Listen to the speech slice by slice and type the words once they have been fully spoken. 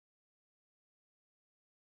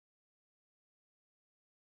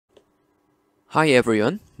Hi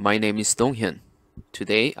everyone, my name is Dong-Hyun.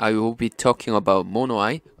 Today I will be talking about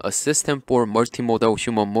MonoEye, a system for multimodal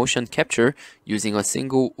human motion capture using a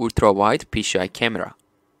single ultra-wide fisheye camera.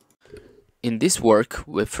 In this work,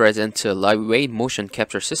 we present a lightweight motion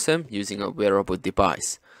capture system using a wearable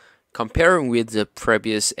device. Comparing with the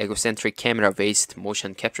previous egocentric camera-based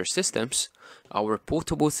motion capture systems, our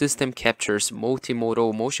portable system captures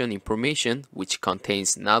multimodal motion information which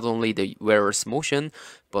contains not only the wearer's motion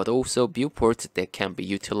but also viewport that can be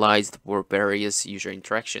utilized for various user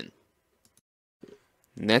interaction.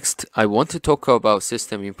 Next, I want to talk about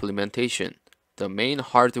system implementation. The main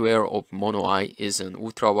hardware of MonoEye is an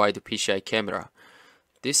ultra-wide fisheye camera.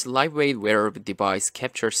 This lightweight wearable device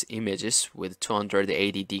captures images with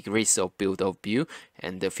 280 degrees of field of view,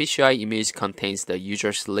 and the fisheye image contains the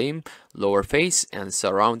user's limb, lower face, and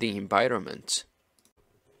surrounding environment.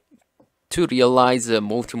 To realize a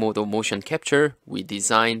multimodal motion capture, we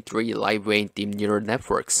designed three lightweight deep neural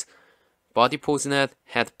networks. BodyPoseNet,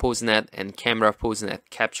 HeadPoseNet, and CameraPoseNet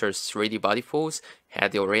captures 3D body pose,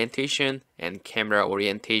 head orientation, and camera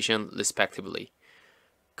orientation respectively.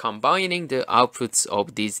 Combining the outputs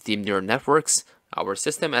of these deep neural networks, our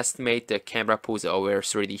system estimates the camera pose aware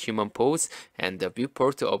 3D human pose and the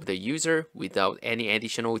viewport of the user without any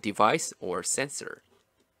additional device or sensor.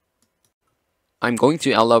 I'm going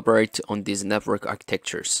to elaborate on these network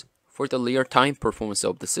architectures. For the real-time performance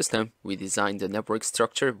of the system, we designed the network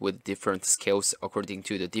structure with different scales according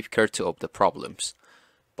to the difficulty of the problems.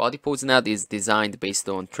 BodyPoseNet is designed based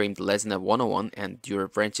on trimmed Lesnar 101 and dual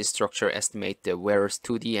branch structure estimate the wearer's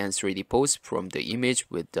 2D and 3D pose from the image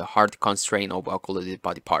with the hard constraint of occluded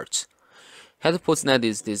body parts. HeadPoseNet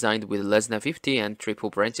is designed with Lesnar 50 and triple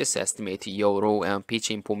branches estimate yaw, roll, and pitch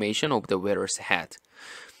information of the wearer's head.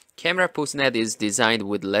 CameraPoseNet is designed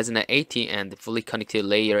with Lesnar 80 and fully connected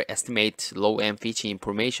layer estimate low and pitch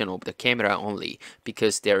information of the camera only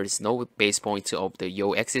because there is no base point of the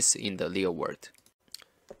yaw axis in the real world.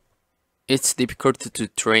 It's difficult to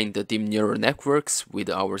train the deep neural networks with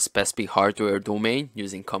our specific hardware domain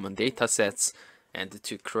using common datasets, and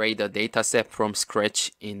to create a dataset from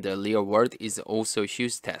scratch in the real world is also a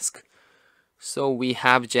huge task. So we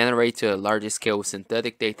have generated a large-scale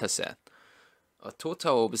synthetic dataset. A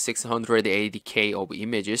total of 680K of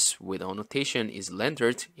images with annotation is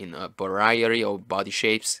rendered in a variety of body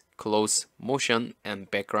shapes, clothes, motion, and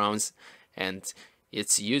backgrounds, and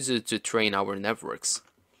it's used to train our networks.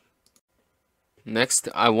 Next,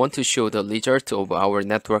 I want to show the result of our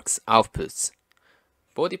network's outputs.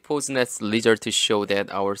 BodyPoseNet's result show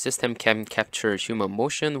that our system can capture human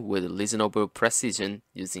motion with reasonable precision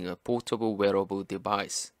using a portable wearable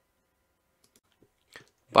device.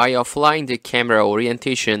 By applying the camera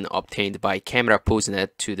orientation obtained by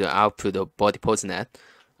CameraPoseNet to the output of BodyPoseNet,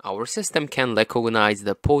 our system can recognize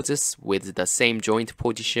the poses with the same joint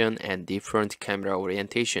position and different camera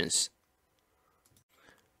orientations.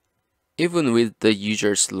 Even with the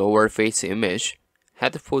user's lower face image,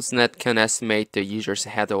 HeadPoseNet can estimate the user's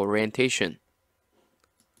head orientation.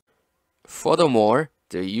 Furthermore,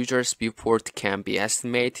 the user's viewport can be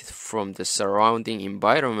estimated from the surrounding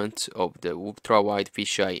environment of the ultra-wide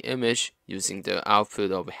fisheye image using the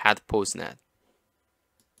output of HeadPoseNet.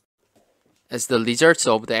 As the result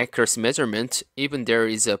of the accuracy measurement, even there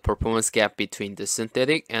is a performance gap between the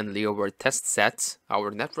synthetic and real-world test sets,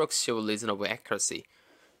 our networks show reasonable accuracy.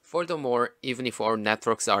 Furthermore, even if our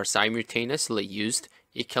networks are simultaneously used,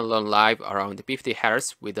 it can run live around 50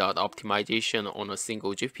 Hz without optimization on a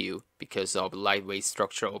single GPU because of lightweight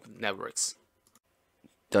structure of networks.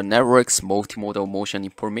 The network's multimodal motion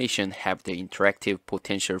information have the interactive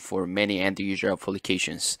potential for many end-user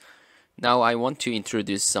applications. Now I want to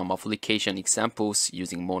introduce some application examples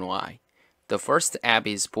using MonoEye. The first app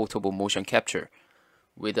is portable motion capture.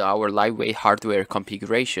 With our lightweight hardware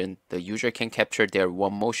configuration, the user can capture their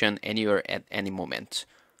one motion anywhere at any moment.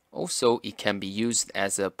 Also, it can be used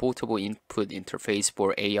as a portable input interface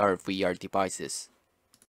for AR/VR devices.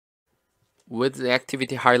 With the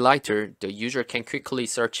activity highlighter, the user can quickly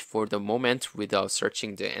search for the moment without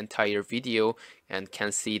searching the entire video and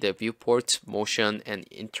can see the viewport, motion, and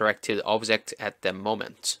interactive object at that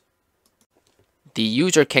moment. The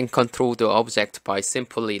user can control the object by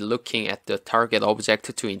simply looking at the target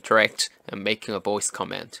object to interact and making a voice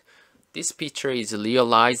command. This feature is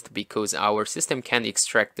realized because our system can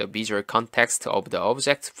extract the visual context of the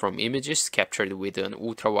object from images captured with an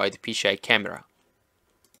ultra-wide fisheye camera.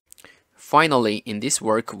 Finally, in this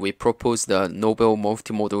work, we propose the novel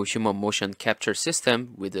multimodal human motion capture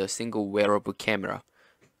system with a single wearable camera.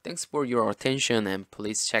 Thanks for your attention and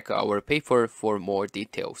please check our paper for more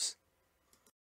details.